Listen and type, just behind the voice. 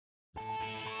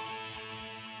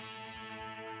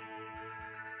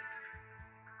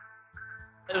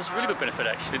It was a really good benefit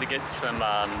actually to get some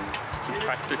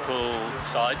practical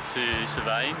side to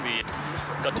surveying. We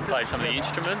got to play some of the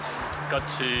instruments, got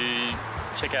to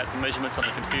check out the measurements on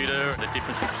the computer, the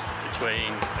differences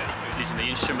between using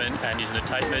the instrument and using a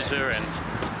tape measure,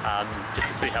 and just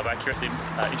to see how accurate the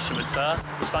instruments are.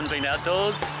 It was fun being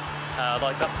outdoors. I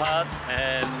like that part,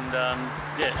 and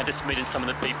yeah, and just meeting some of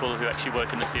the people who actually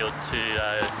work in the field to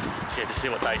to see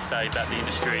what they say about the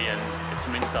industry and get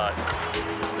some insight.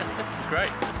 It's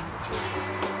great.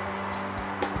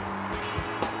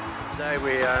 Today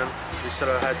we sort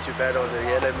of had to battle the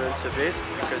elements a bit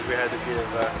because we had a bit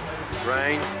of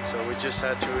rain, so we just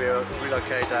had to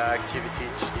relocate our activity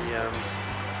to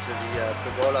the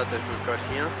pergola that we've got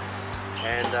here,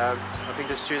 and I think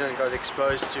the student got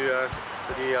exposed to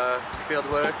the field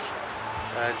work,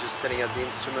 just setting up the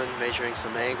instrument, measuring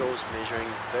some angles, measuring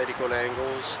vertical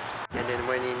angles, and then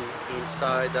went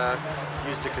inside,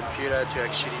 used the computer to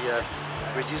actually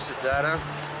reduce the data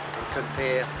and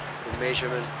compare the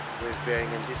measurement with bearing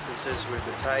and distances with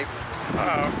the tape.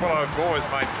 Well, I've always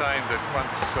maintained that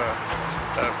once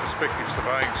a prospective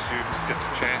surveying student gets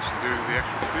a chance to do the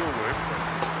actual field work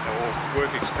or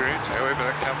work experience, however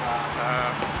that comes,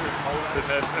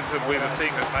 that's really the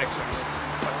thing that makes them,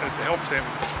 it helps them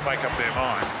make up their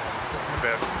mind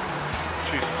about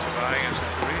choosing surveying as a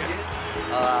career.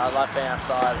 I like being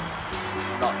outside,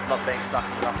 not being stuck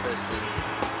in the office and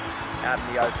out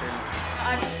in the open.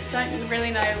 I don't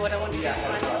really know what I want to do for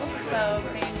myself, so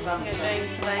I've been doing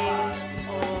surveying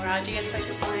or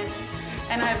geospatial science,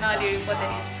 and I have no idea what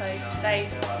that is, so today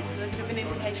is a bit of an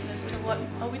indication as to what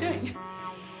I'll be doing.